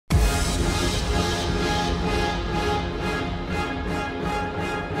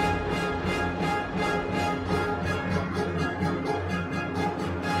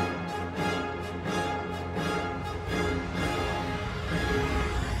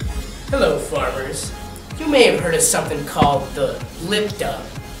Hello, farmers. You may have heard of something called the Lipdub.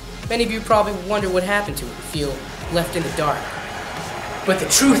 Many of you probably wonder what happened to it and feel left in the dark. But the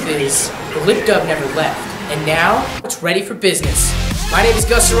truth is, the Lipdub never left, and now it's ready for business. My name is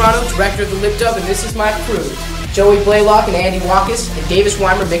Gus Serrano, director of the Lipdub, and this is my crew. Joey Blaylock and Andy Walkus and Davis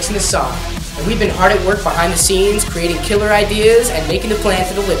Weimer mixing the song. And we've been hard at work behind the scenes, creating killer ideas and making the plan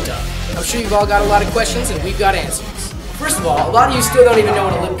for the Lipdub. I'm sure you've all got a lot of questions, and we've got answers. First of all, a lot of you still don't even know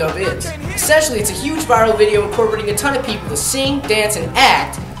what a Lipdub is. Essentially, it's a huge viral video incorporating a ton of people to sing, dance, and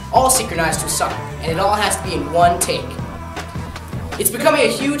act, all synchronized to a song, and it all has to be in one take. It's becoming a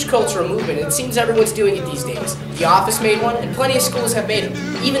huge cultural movement, and it seems everyone's doing it these days. The Office made one, and plenty of schools have made them.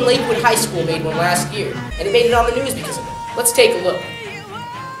 Even Lakewood High School made one last year, and it made it on the news because of it. Let's take a look.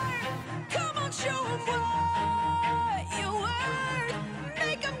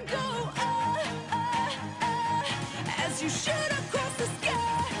 You shoot across the sky.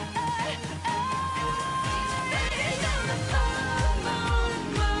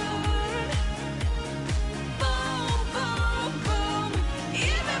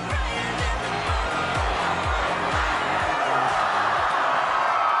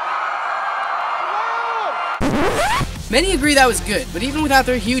 Many agree that was good, but even without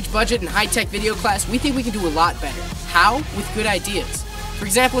their huge budget and high-tech video class, we think we can do a lot better. How? With good ideas. For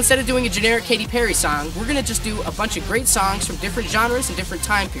example, instead of doing a generic Katy Perry song, we're going to just do a bunch of great songs from different genres and different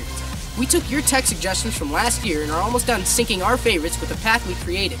time periods. We took your tech suggestions from last year and are almost done syncing our favorites with the path we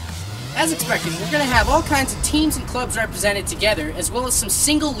created. As expected, we're going to have all kinds of teams and clubs represented together, as well as some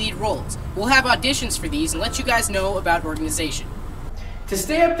single lead roles. We'll have auditions for these and let you guys know about organization. To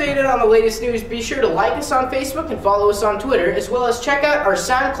stay updated on the latest news, be sure to like us on Facebook and follow us on Twitter, as well as check out our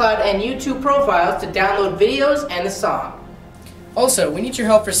SoundCloud and YouTube profiles to download videos and the song. Also, we need your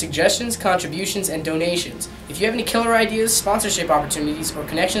help for suggestions, contributions, and donations. If you have any killer ideas, sponsorship opportunities, or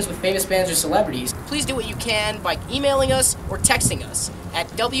connections with famous bands or celebrities, please do what you can by emailing us or texting us at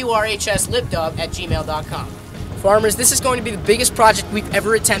WRHSLipdub@gmail.com. Farmers, this is going to be the biggest project we've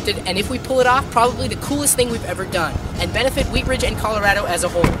ever attempted, and if we pull it off, probably the coolest thing we've ever done, and benefit Wheat Ridge and Colorado as a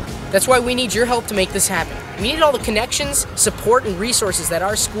whole. That's why we need your help to make this happen. We need all the connections, support, and resources that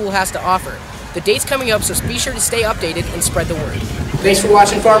our school has to offer. The date's coming up, so be sure to stay updated and spread the word. Thanks for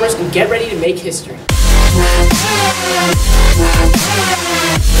watching, farmers, and get ready to make history.